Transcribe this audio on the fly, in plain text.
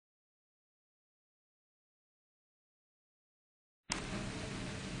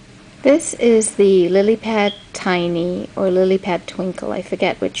This is the Lilypad Tiny or Lilypad Twinkle, I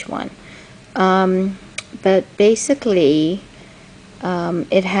forget which one. But basically,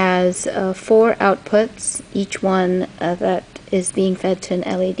 it has 4 outputs, each one that is being fed to an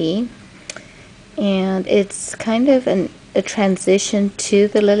LED. And it's kind of a transition to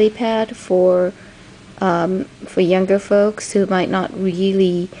the Lilypad for younger folks who might not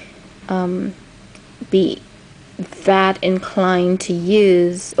really be that inclined to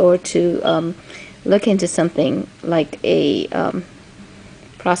use or to look into something like a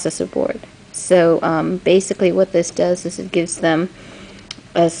processor board. So basically what this does is it gives them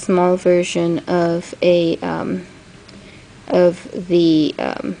a small version of a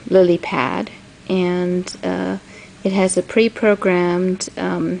Lilypad, and it has a pre-programmed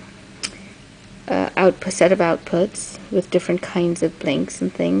set of outputs with different kinds of blinks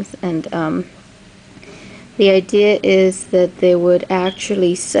and things, and the idea is that they would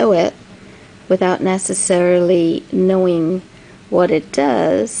actually sew it without necessarily knowing what it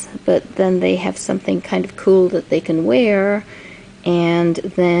does, but then they have something kind of cool that they can wear, and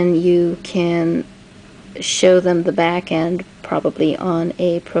then you can show them the back end probably on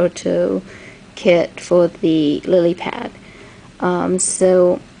a proto kit for the Lilypad.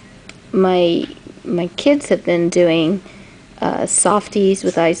 So my kids have been doing softies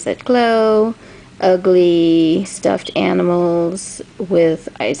with eyes that glow, ugly stuffed animals with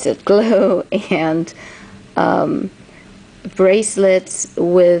eyes that glow, and bracelets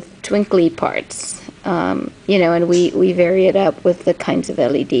with twinkly parts. You know, and we vary it up with the kinds of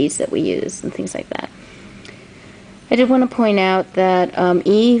LEDs that we use and things like that. I did want to point out that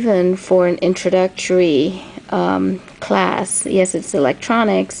even for an introductory class, yes, it's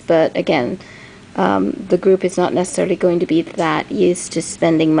electronics, but again, the group is not necessarily going to be that used to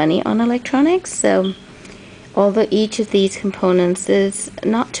spending money on electronics. So although each of these components is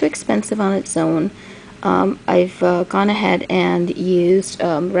not too expensive on its own, I've gone ahead and used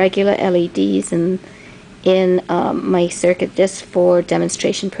regular LEDs in my circuit just for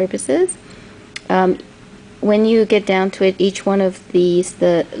demonstration purposes. When you get down to it, each one of these,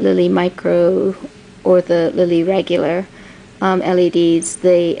 the Lily Micro or the Lily Regular LEDs,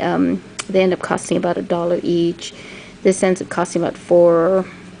 they end up costing about $1 each. This ends up costing about $4.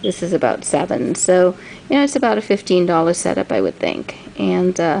 This is about $7. So, you know, it's about a $15 setup, I would think.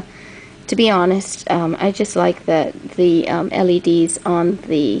 And to be honest, I just like that the LEDs on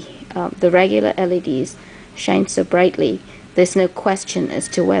the regular LEDs shine so brightly. There's no question as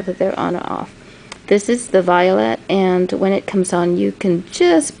to whether they're on or off. This is the violet, and when it comes on, you can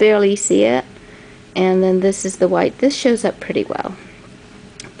just barely see it. And then this is the white. This shows up pretty well,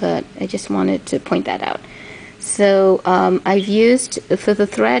 but I just wanted to point that out. So I've used, for the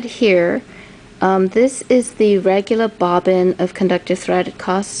thread here, this is the regular bobbin of conductor thread. It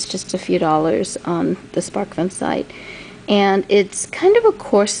costs just a few dollars on the SparkFun site, and it's kind of a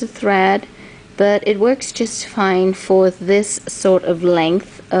coarser thread, but it works just fine for this sort of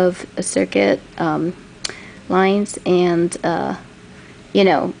length of a circuit lines, and you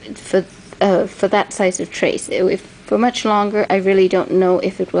know, for that size of trace. If for much longer, I really don't know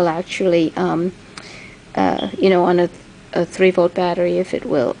if it will actually, you know, on a 3-volt battery, if it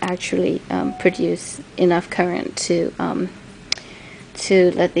will actually produce enough current to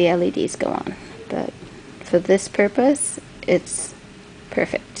let the LEDs go on. But for this purpose, it's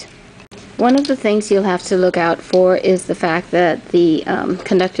perfect. One of the things you'll have to look out for is the fact that the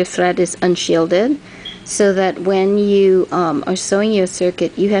conductive thread is unshielded, so that when you are sewing your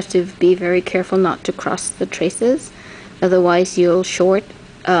circuit, you have to be very careful not to cross the traces, otherwise you'll short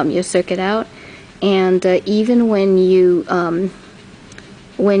your circuit out. And even when you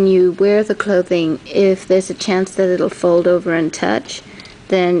wear the clothing, if there's a chance that it'll fold over and touch,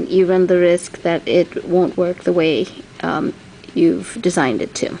 then you run the risk that it won't work the way you've designed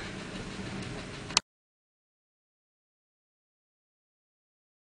it to.